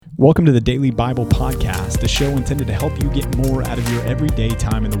Welcome to the Daily Bible Podcast, a show intended to help you get more out of your everyday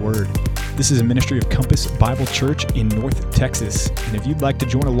time in the Word. This is a ministry of Compass Bible Church in North Texas, and if you'd like to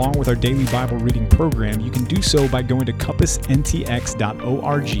join along with our daily Bible reading program, you can do so by going to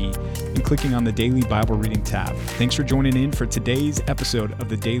compassntx.org and clicking on the Daily Bible Reading tab. Thanks for joining in for today's episode of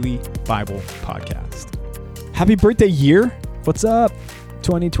the Daily Bible Podcast. Happy birthday, year! What's up?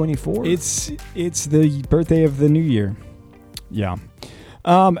 2024. It's the birthday of the new year. Yeah.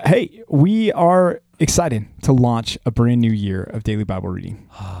 Hey, we are excited to launch a brand new year of daily Bible reading.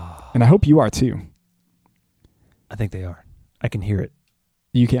 And I hope you are too. I think they are. I can hear it.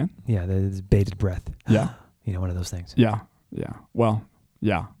 You can? Yeah, the bated breath. Yeah. You know, one of those things. Yeah. Well,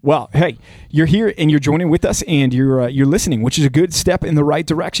 hey, you're here and you're joining with us and you're listening, which is a good step in the right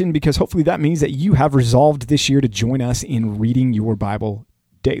direction because hopefully that means that you have resolved this year to join us in reading your Bible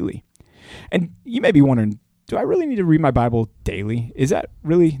daily. And you may be wondering, do I really need to read my Bible daily? Is that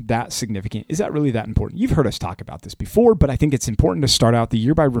really that significant? Is that really that important? You've heard us talk about this before, but I think it's important to start out the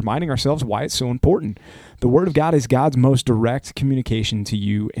year by reminding ourselves why it's so important. The Word of God is God's most direct communication to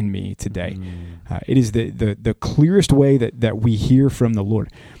you and me today. It is the clearest way that we hear from the Lord.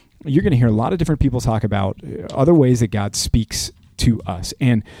 You're going to hear a lot of different people talk about other ways that God speaks to us.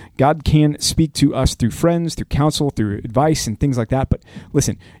 And God can speak to us through friends, through counsel, through advice, and things like that. But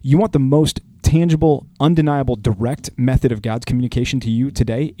listen, you want the most tangible, undeniable, direct method of God's communication to you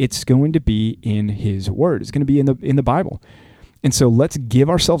today, it's going to be in His Word. It's going to be in the Bible. And so let's give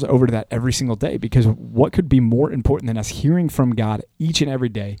ourselves over to that every single day, because what could be more important than us hearing from God each and every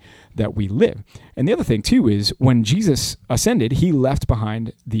day that we live? And the other thing too is when Jesus ascended, He left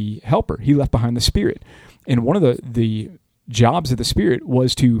behind the Helper. He left behind the Spirit. And one of the jobs of the Spirit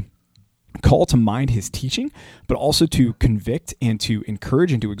was to call to mind His teaching, but also to convict and to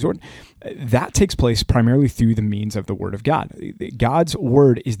encourage and to exhort. That takes place primarily through the means of the Word of God. God's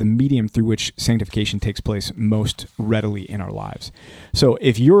Word is the medium through which sanctification takes place most readily in our lives. So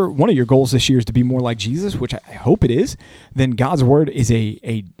if one of your goals this year is to be more like Jesus, which I hope it is, then God's Word is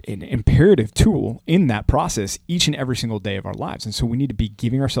an imperative tool in that process each and every single day of our lives. And so we need to be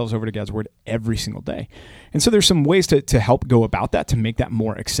giving ourselves over to God's Word every single day. And so there's some ways to help go about that, to make that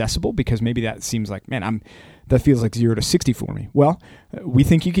more accessible, because maybe that seems like, man, that feels like 0 to 60 for me. Well, we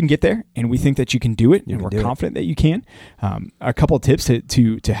think you can get there, and we think that you can do it, and we're confident that you can. A couple of tips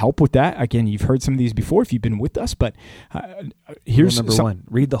to help with that. Again, you've heard some of these before if you've been with us, but here's number one: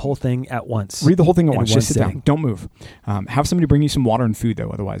 read the whole thing at once. Read the whole thing at once. Just sit down. Don't move. Have somebody bring you some water and food,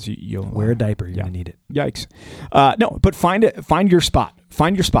 though. Otherwise, you'll wear a diaper. You're gonna need it. Yikes! No, but find your spot.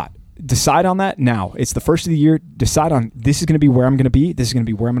 Find your spot. Decide on that now. It's the first of the year. Decide on, this is going to be where I'm going to be. This is going to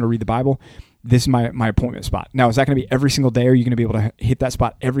be where I'm going to read the Bible. This is my appointment spot. Now, is that going to be every single day? Are you going to be able to hit that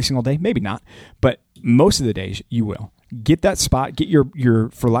spot every single day? Maybe not, but most of the days you will. Get that spot. Get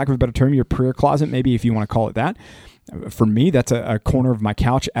your, for lack of a better term, your prayer closet, maybe if you want to call it that. For me, that's a corner of my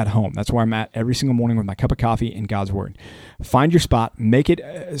couch at home. That's where I'm at every single morning with my cup of coffee and God's Word. Find your spot. Make it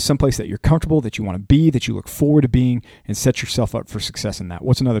someplace that you're comfortable, that you want to be, that you look forward to being, and set yourself up for success in that.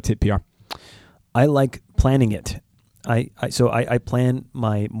 What's another tip, PR? I like planning it. I plan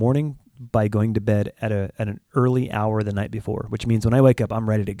my morning by going to bed at an early hour the night before, which means when I wake up, I'm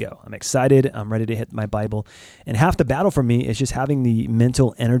ready to go. I'm excited. I'm ready to hit my Bible. And half the battle for me is just having the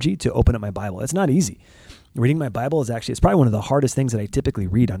mental energy to open up my Bible. It's not easy. Reading my Bible it's probably one of the hardest things that I typically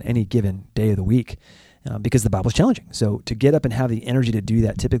read on any given day of the week because the Bible's challenging. So to get up and have the energy to do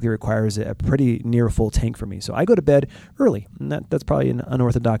that typically requires a pretty near full tank for me. So I go to bed early, and that's probably an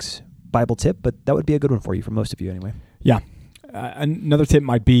unorthodox Bible tip, but that would be a good one for you, for most of you anyway. Yeah. Another tip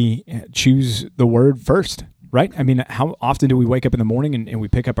might be choose the Word first, right? I mean, how often do we wake up in the morning and we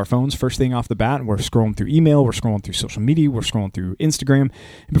pick up our phones first thing off the bat, and we're scrolling through email, we're scrolling through social media, we're scrolling through Instagram,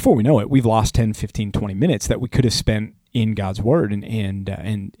 and before we know it, we've lost 10, 15, 20 minutes that we could have spent in God's Word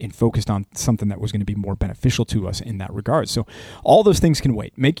and focused on something that was going to be more beneficial to us in that regard. So all those things can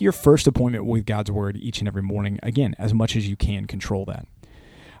wait. Make your first appointment with God's Word each and every morning, again, as much as you can control that.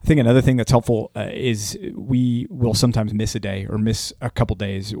 I think another thing that's helpful is we will sometimes miss a day or miss a couple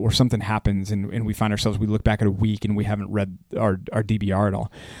days, or something happens and we find ourselves, we look back at a week and we haven't read our DBR at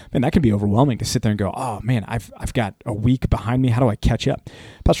all. And that can be overwhelming to sit there and go, oh man, I've got a week behind me. How do I catch up?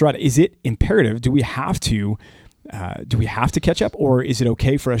 Pastor Rod, is it imperative? Do we have to catch up, or is it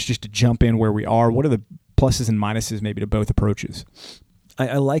okay for us just to jump in where we are? What are the pluses and minuses maybe to both approaches?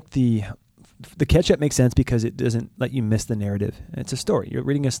 I like the catch-up makes sense because it doesn't let you miss the narrative. It's a story. You're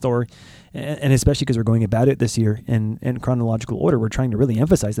reading a story, and especially because we're going about it this year in chronological order, we're trying to really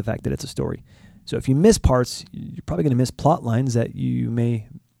emphasize the fact that it's a story. So if you miss parts, you're probably going to miss plot lines that you may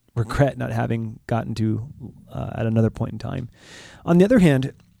regret not having gotten to at another point in time. On the other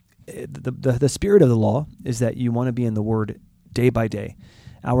hand, the spirit of the law is that you want to be in the Word day by day,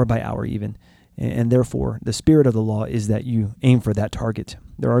 hour by hour even. And therefore, the spirit of the law is that you aim for that target.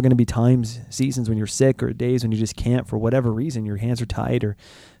 There are going to be times, seasons when you're sick, or days when you just can't, for whatever reason, your hands are tied, or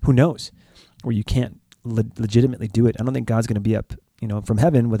who knows, where you can't legitimately do it. I don't think God's going to be up, from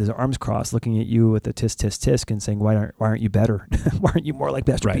heaven with his arms crossed, looking at you with a tisk, tisk, tisk, and saying, why aren't you better? Why aren't you more like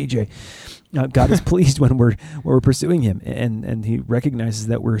Pastor PJ? God is pleased when we're pursuing him, and he recognizes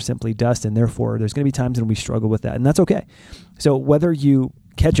that we're simply dust, and therefore there's going to be times when we struggle with that, and that's okay. So whether you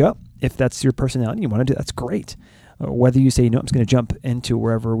catch up, if that's your personality, you want to do, that's great. Whether you say, no, I'm just going to jump into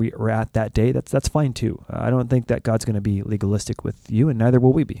wherever we are at that day, that's fine too. I don't think that God's going to be legalistic with you, and neither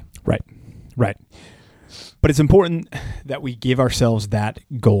will we be. Right. But it's important that we give ourselves that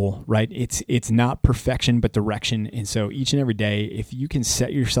goal, right? It's not perfection, but direction. And so each and every day, if you can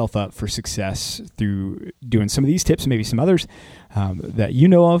set yourself up for success through doing some of these tips, maybe some others that you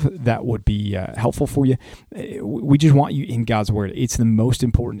know of that would be helpful for you, we just want you in God's Word. It's the most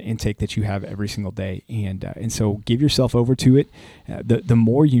important intake that you have every single day. And so give yourself over to it. The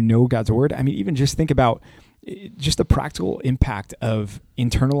more you know God's Word, I mean, even just think about just the practical impact of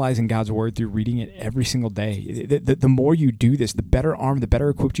internalizing God's Word through reading it every single day. The more you do this, the better armed, the better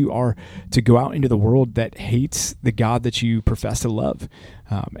equipped you are to go out into the world that hates the God that you profess to love.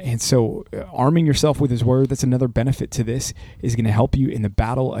 And so arming yourself with his Word, that's another benefit to this, is going to help you in the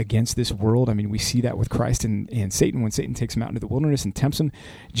battle against this world. I mean, we see that with Christ and Satan. When Satan takes him out into the wilderness and tempts him,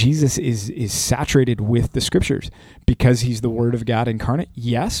 Jesus is saturated with the Scriptures because he's the Word of God incarnate,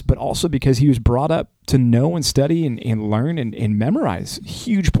 yes, but also because he was brought up to know and study and learn and memorize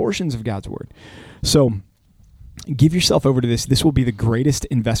huge portions of God's Word. So give yourself over to this. This will be the greatest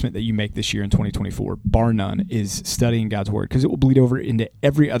investment that you make this year in 2024, bar none, is studying God's Word, because it will bleed over into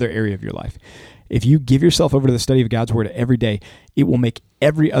every other area of your life. If you give yourself over to the study of God's Word every day, it will make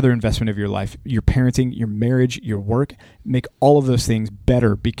every other investment of your life, your parenting, your marriage, your work, make all of those things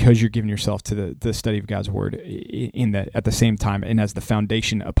better because you're giving yourself to the study of God's Word at the same time and as the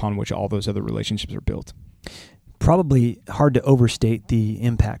foundation upon which all those other relationships are built. Probably hard to overstate the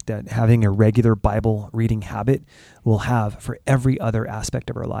impact that having a regular Bible reading habit will have for every other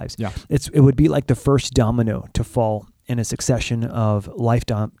aspect of our lives. Yeah. It would be like the first domino to fall in a succession of life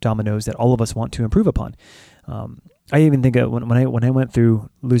dominoes that all of us want to improve upon. I even think when I went through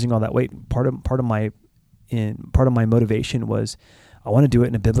losing all that weight, part of my motivation was I want to do it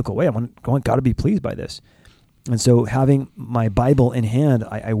in a biblical way. I want God to be pleased by this. And so having my Bible in hand,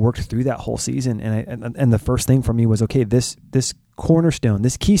 I worked through that whole season. And the first thing for me was, okay, this cornerstone,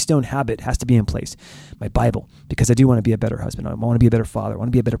 this keystone habit has to be in place, my Bible, because I do want to be a better husband. I want to be a better father. I want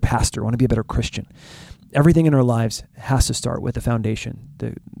to be a better pastor. I want to be a better Christian. Everything in our lives has to start with the foundation.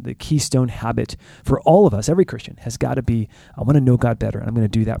 The keystone habit for all of us, every Christian, has got to be, I want to know God better, and I'm going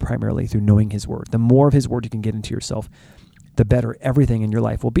to do that primarily through knowing his Word. The more of his Word you can get into yourself, the better everything in your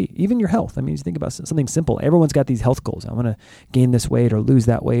life will be, even your health. I mean, you think about something simple. Everyone's got these health goals. I want to gain this weight or lose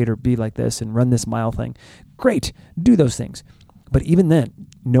that weight or be like this and run this mile thing. Great, do those things. But even then,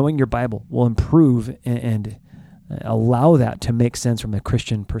 knowing your Bible will improve and allow that to make sense from a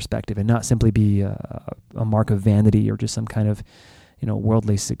Christian perspective and not simply be a mark of vanity or just some kind of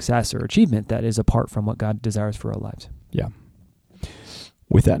worldly success or achievement that is apart from what God desires for our lives. Yeah.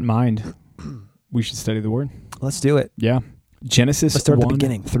 With that in mind, we should study the Word. Let's do it. Yeah. Genesis Let's start at the 1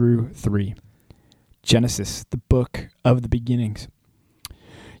 beginning. through 3. Genesis, the book of the beginnings.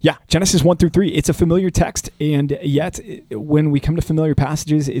 Yeah, Genesis 1 through 3. It's a familiar text, and yet when we come to familiar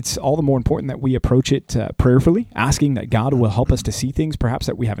passages, it's all the more important that we approach it prayerfully, asking that God will help us to see things perhaps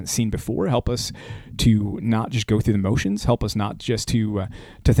that we haven't seen before, help us to not just go through the motions, help us not just to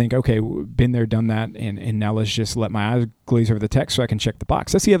think, okay, been there, done that, and now let's just let my eyes glaze over the text so I can check the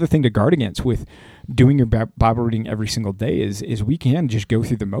box. That's the other thing to guard against with doing your Bible reading every single day is we can just go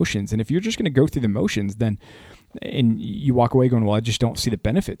through the motions. And if you're just going to go through the motions, then and you walk away going, well, I just don't see the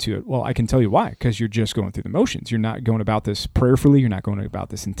benefit to it. Well, I can tell you why, because you're just going through the motions. You're not going about this prayerfully. You're not going about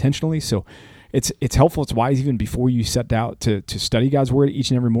this intentionally. So it's helpful. It's wise even before you set out to study God's Word each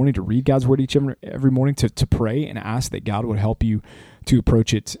and every morning, to read God's Word each and every morning, to pray and ask that God would help you to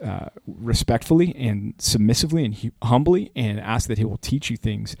approach it respectfully and submissively and humbly, and ask that he will teach you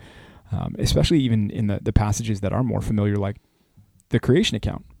things, especially even in the passages that are more familiar, like the creation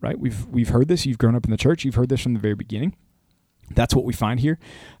account, right? We've heard this. You've grown up in the church. You've heard this from the very beginning. That's what we find here.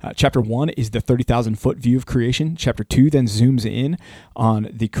 Chapter 1 is the 30,000-foot view of creation. Chapter 2 then zooms in on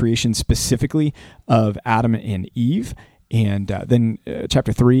the creation specifically of Adam and Eve. And then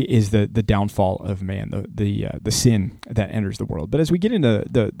chapter 3 is the downfall of man, the sin that enters the world. But as we get into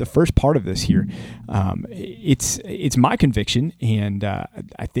the first part of this here, it's my conviction, and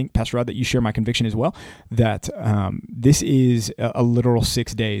I think, Pastor Rod, that you share my conviction as well, that this is a literal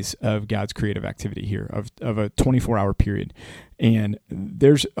 6 days of God's creative activity here, of a 24-hour period. And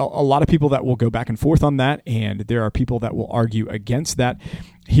there's a lot of people that will go back and forth on that, and there are people that will argue against that.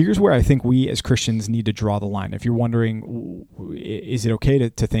 Here's where I think we as Christians need to draw the line. If you're wondering, is it okay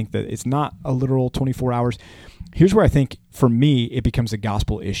to think that it's not a literal 24 hours? Here's where I think, for me, it becomes a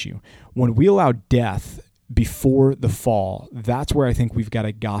gospel issue. When we allow death before the fall, that's where I think we've got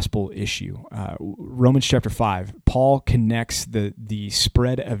a gospel issue. Romans chapter 5, Paul connects the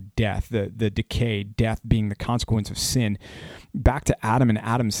spread of death, the decay, death being the consequence of sin, back to Adam and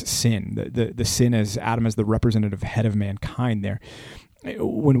Adam's sin, the sin as Adam as the representative head of mankind there.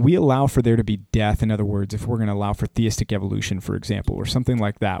 When we allow for there to be death, in other words, if we're going to allow for theistic evolution, for example, or something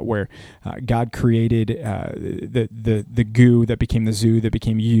like that, where God created the goo that became the zoo that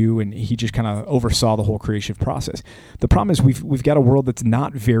became you, and he just kind of oversaw the whole creation process. The problem is we've got a world that's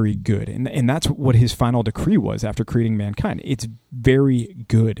not very good, and that's what his final decree was after creating mankind. It's very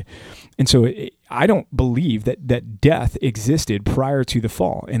good. And so I don't believe that death existed prior to the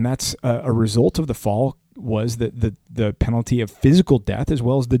fall, and that's a result of the fall was the penalty of physical death, as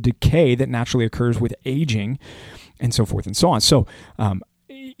well as the decay that naturally occurs with aging and so forth and so on. So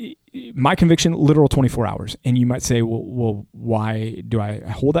my conviction, literal 24 hours. And you might say, well, why do I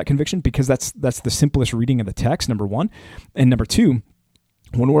hold that conviction? Because that's the simplest reading of the text, number one. And number two,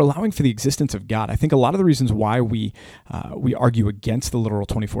 when we're allowing for the existence of God, I think a lot of the reasons why we argue against the literal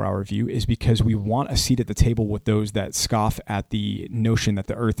 24-hour view is because we want a seat at the table with those that scoff at the notion that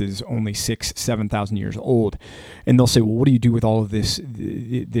the earth is only 7,000 years old. And they'll say, well, what do you do with all of this,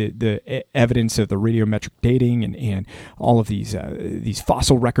 the evidence of the radiometric dating and all of these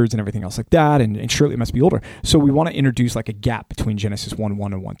fossil records and everything else like that, and surely it must be older. So we want to introduce like a gap between Genesis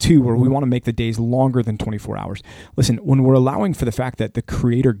 1:1 and 1:2, where we want to make the days longer than 24 hours. Listen, when we're allowing for the fact that the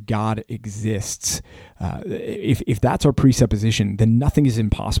Creator God exists, if that's our presupposition, then nothing is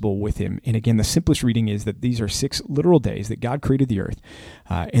impossible with him. And again, the simplest reading is that these are 6 literal days that God created the earth,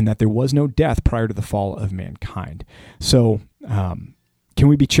 and that there was no death prior to the fall of mankind. So can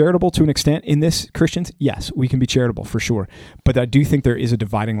we be charitable to an extent in this, Christians? Yes, we can be charitable for sure. But I do think there is a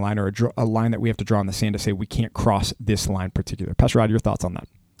dividing line, or a line that we have to draw in the sand to say we can't cross this line particular. Pastor Rod, your thoughts on that?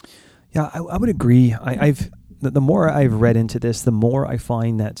 Yeah, I would agree. The more I've read into this, the more I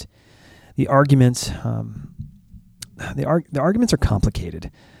find that the arguments are complicated.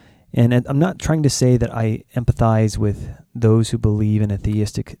 And I'm not trying to say that I empathize with those who believe in a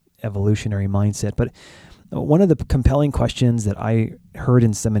theistic evolutionary mindset, but one of the compelling questions that I heard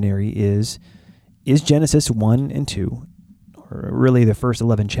in seminary is Genesis 1 and 2, or really the first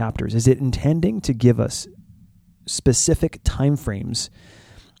 11 chapters, is it intending to give us specific time frames,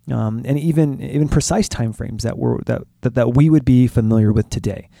 and even precise time frames that we would be familiar with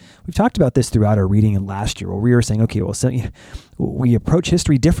today? We've talked about this throughout our reading in last year, where we were saying, okay, well, so, we approach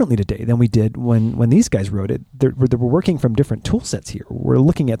history differently today than we did when these guys wrote it. We're working from different tool sets here. We're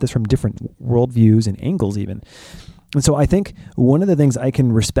looking at this from different worldviews and angles even. And so I think one of the things I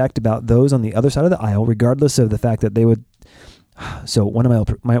can respect about those on the other side of the aisle, regardless of the fact that they would. So one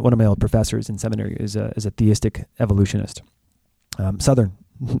of my old professors in seminary is a theistic evolutionist, Southern,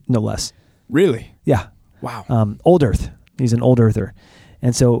 no less. Really? Yeah. Wow. Old Earth. He's an old earther.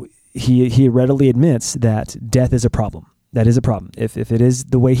 And so he readily admits that death is a problem. That is a problem. If it is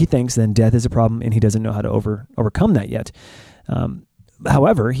the way he thinks, then death is a problem, and he doesn't know how to overcome that yet.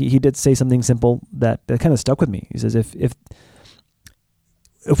 However, he did say something simple that kind of stuck with me. He says, if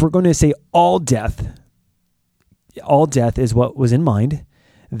we're going to say all death is what was in mind,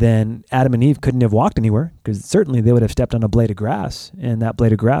 then Adam and Eve couldn't have walked anywhere, because certainly they would have stepped on a blade of grass, and that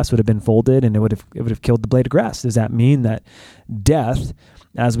blade of grass would have been folded, and it would have killed the blade of grass. Does that mean that death,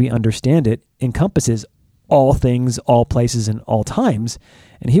 as we understand it, encompasses all things, all places, and all times?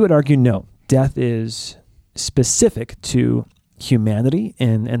 And he would argue, no, death is specific to humanity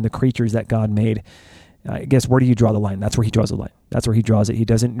and the creatures that God made. I guess, where do you draw the line? That's where he draws the line. That's where he draws it. He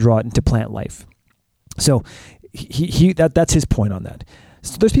doesn't draw it into plant life. So that's his point on that.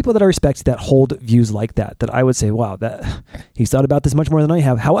 So there's people that I respect that hold views like that I would say, wow, that he's thought about this much more than I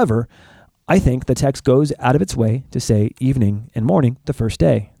have. However, I think the text goes out of its way to say evening and morning the first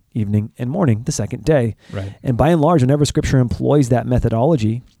day, evening and morning the second day. Right. And by and large, whenever Scripture employs that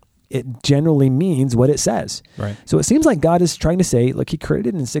methodology, it generally means what it says. Right. So it seems like God is trying to say, look, he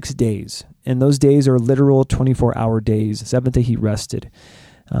created in 6 days, and those days are literal 24-hour days. The seventh day he rested.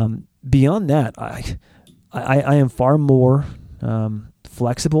 Beyond that, I am far more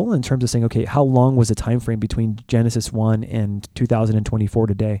flexible in terms of saying, okay, how long was the time frame between Genesis 1 and 2024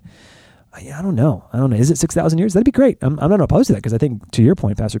 today? I don't know. Is it 6,000 years? That'd be great. I'm not opposed to that because I think, to your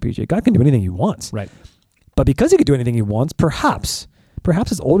point, Pastor PJ, God can do anything he wants. Right. But because he can do anything he wants, perhaps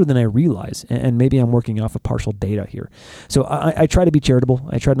it's older than I realize, and maybe I'm working off of partial data here. So I try to be charitable.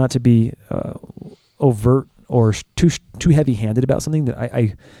 I try not to be overt or too heavy-handed about something that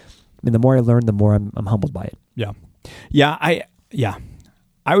I mean, the more I learn, the more I'm humbled by it. Yeah.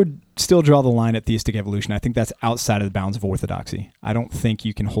 I would still draw the line at theistic evolution. I think that's outside of the bounds of orthodoxy. I don't think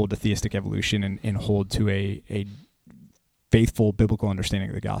you can hold to theistic evolution and hold to a faithful biblical understanding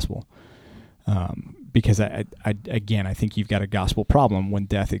of the gospel. Because I think you've got a gospel problem when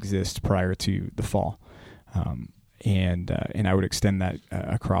death exists prior to the fall. And I would extend that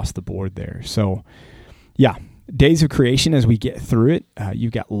across the board there. So, yeah. Days of creation, as we get through it,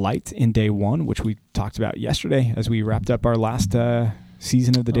 you've got light in day 1, which we talked about yesterday as we wrapped up our last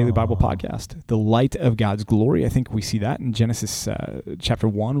season of the Daily Bible Podcast. The light of God's glory. I think we see that in Genesis chapter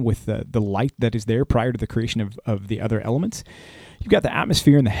 1 with the light that is there prior to the creation of the other elements. You've got the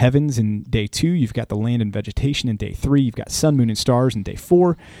atmosphere and the heavens in day 2. You've got the land and vegetation in day 3. You've got sun, moon, and stars in day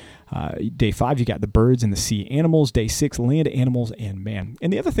 4. Day 5, you got the birds and the sea animals. Day 6, land animals and man.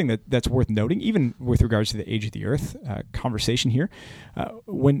 And the other thing that's worth noting, even with regards to the age of the earth conversation here,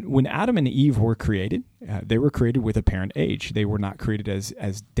 when Adam and Eve were created, they were created with apparent age. They were not created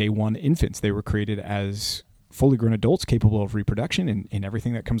as day 1 infants. They were created as fully grown adults capable of reproduction and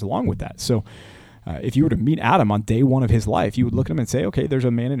everything that comes along with that. So if you were to meet Adam on day 1 of his life, you would look at him and say, okay, there's a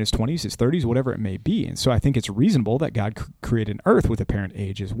man in his 20s, his 30s, whatever it may be. And so I think it's reasonable that God created an earth with apparent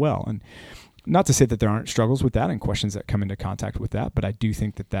age as well. And not to say that there aren't struggles with that and questions that come into contact with that, but I do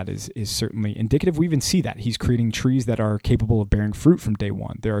think that is certainly indicative. We even see that. He's creating trees that are capable of bearing fruit from day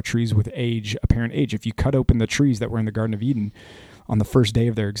 1. There are trees with apparent age. If you cut open the trees that were in the Garden of Eden on the first day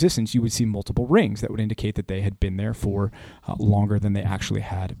of their existence, you would see multiple rings that would indicate that they had been there for longer than they actually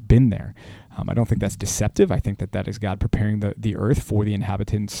had been there. I don't think that's deceptive. I think that is God preparing the earth for the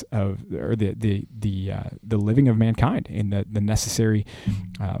inhabitants or the living of mankind and the necessary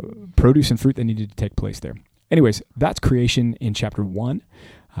produce and fruit that needed to take place there. Anyways, that's creation in chapter 1.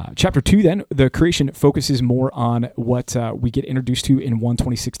 Chapter 2, then, the creation focuses more on what we get introduced to in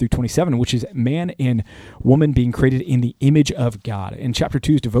 1:26 through 27, which is man and woman being created in the image of God. And chapter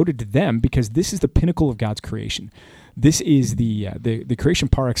 2 is devoted to them because this is the pinnacle of God's creation. This is the creation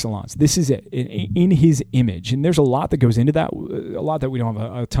par excellence. This is it, in his image. And there's a lot that goes into that, a lot that we don't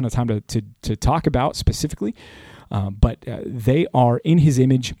have a ton of time to talk about specifically. But they are in his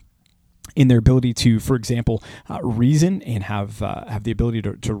image, in their ability to, for example, reason and have the ability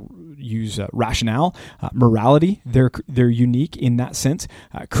to use rationale, morality. They're unique in that sense.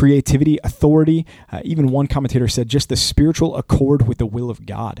 Creativity, authority. Even one commentator said just the spiritual accord with the will of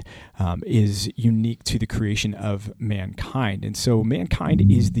God is unique to the creation of mankind. And so mankind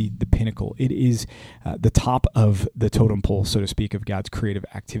is the pinnacle. It is the top of the totem pole, so to speak, of God's creative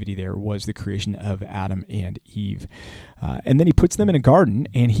activity. There was the creation of Adam and Eve. And then he puts them in a garden,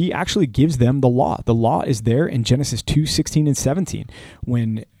 and he actually gives them the law. The law is there in Genesis 2:16 and 17,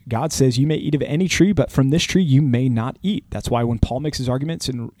 when God says, you may eat of any tree, but from this tree you may not eat. That's why when Paul makes his arguments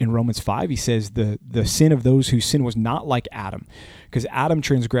in Romans 5, he says the sin of those whose sin was not like Adam, because Adam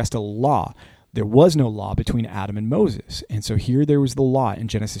transgressed a law. There was no law between Adam and Moses. And so here there was the law in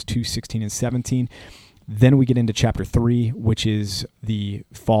Genesis 2:16 and 17. Then we get into chapter 3, which is the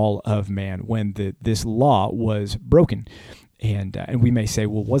fall of man, when this law was broken. And we may say,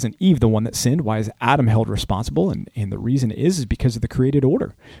 well, wasn't Eve the one that sinned? Why is Adam held responsible? And the reason is because of the created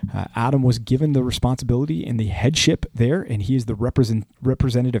order. Adam was given the responsibility and the headship there, and he is the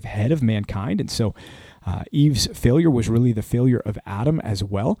representative head of mankind. And so Eve's failure was really the failure of Adam as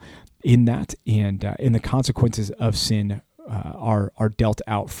well in that, and the consequences of sin are dealt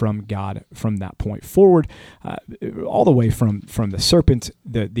out from God from that point forward, all the way from the serpent,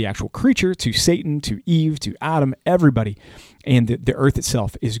 the actual creature, to Satan, to Eve, to Adam, everybody. And the earth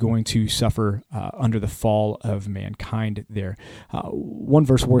itself is going to suffer under the fall of mankind there. One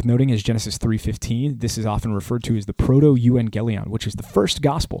verse worth noting is Genesis 3:15. This is often referred to as the proto-evangelion, which is the first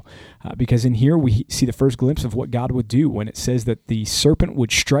gospel, because in here we see the first glimpse of what God would do when it says that the serpent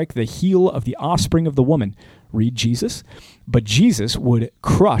would strike the heel of the offspring of the woman, read Jesus, but Jesus would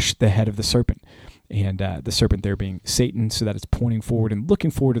crush the head of the serpent. And the serpent there being Satan, so that it's pointing forward and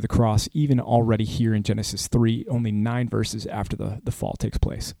looking forward to the cross, even already here in Genesis 3, only 9 verses after the fall takes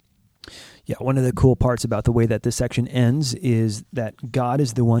place. Yeah, one of the cool parts about the way that this section ends is that God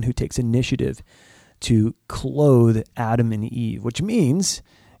is the one who takes initiative to clothe Adam and Eve, which means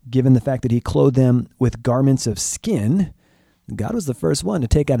given the fact that he clothed them with garments of skin, God was the first one to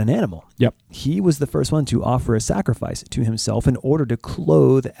take out an animal. Yep. He was the first one to offer a sacrifice to himself in order to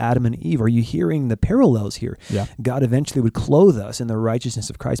clothe Adam and Eve. Are you hearing the parallels here? Yeah. God eventually would clothe us in the righteousness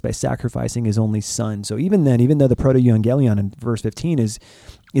of Christ by sacrificing his only son. So even then, even though the proto-evangelion in verse 15 is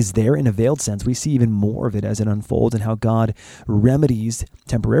there in a veiled sense, we see even more of it as it unfolds and how God remedies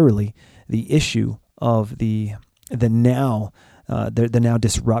temporarily the issue of the now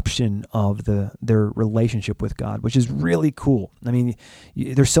disruption of their relationship with God, which is really cool. I mean,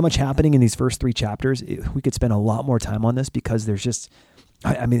 there's so much happening in these first 3 chapters. We could spend a lot more time on this because there's just,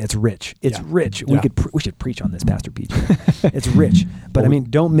 I mean, it's rich. It's rich. Yeah. We should preach on this, Pastor PJ. It's rich, but I mean,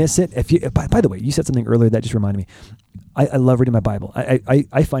 don't miss it. If you, by the way, you said something earlier that just reminded me. I love reading my Bible.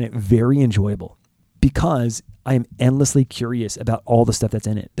 I find it very enjoyable because I am endlessly curious about all the stuff that's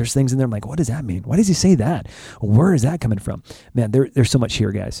in it. There's things in there I'm like, what does that mean? Why does he say that? Where is that coming from? Man, there's so much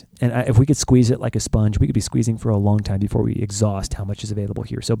here, guys. And if we could squeeze it like a sponge, we could be squeezing for a long time before we exhaust how much is available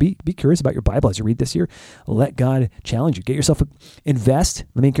here. So be curious about your Bible as you read this year. Let God challenge you. Get yourself, invest.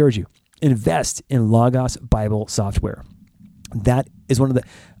 Let me encourage you. Invest in Logos Bible software. That is one of the...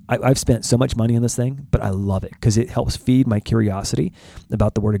 I've spent so much money on this thing, but I love it because it helps feed my curiosity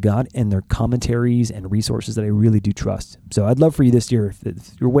about the Word of God and their commentaries and resources that I really do trust. So I'd love for you this year,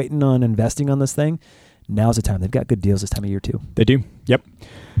 if you're waiting on investing on this thing, now's the time. They've got good deals this time of year too. They do. Yep.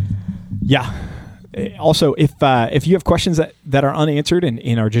 Yeah. Also, if you have questions that are unanswered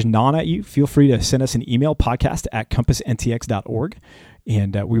and are just gnawing at you, feel free to send us an email, podcast@compassntx.org.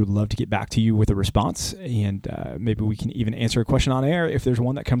 And we would love to get back to you with a response. And maybe we can even answer a question on air if there's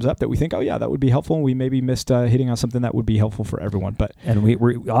one that comes up that we think, oh, yeah, that would be helpful. And we maybe missed hitting on something that would be helpful for everyone. And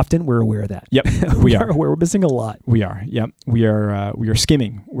we're aware of that. Yep, we are. We're missing a lot. We are. Yep. We are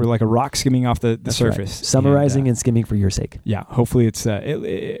skimming. We're like a rock skimming off the surface. Right. Summarizing and skimming for your sake. Yeah. Hopefully it's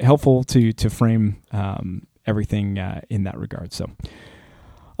helpful to frame everything in that regard. So,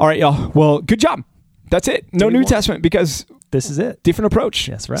 all right, y'all. Well, good job. That's it. No New Testament because... This is it. Different approach.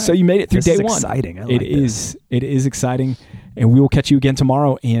 That's right. So you made it through day one. This is exciting. I like it is. It is exciting. And we will catch you again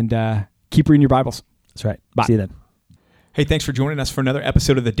tomorrow. And keep reading your Bibles. That's right. Bye. See you then. Hey, thanks for joining us for another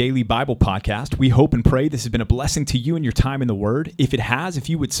episode of the Daily Bible Podcast. We hope and pray this has been a blessing to you and your time in the Word. If it has, if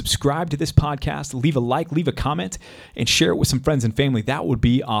you would subscribe to this podcast, leave a like, leave a comment, and share it with some friends and family, that would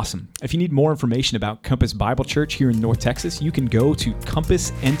be awesome. If you need more information about Compass Bible Church here in North Texas, you can go to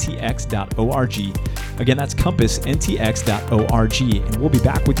compassntx.org. Again, that's compassntx.org. And we'll be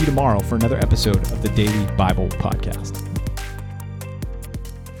back with you tomorrow for another episode of the Daily Bible Podcast.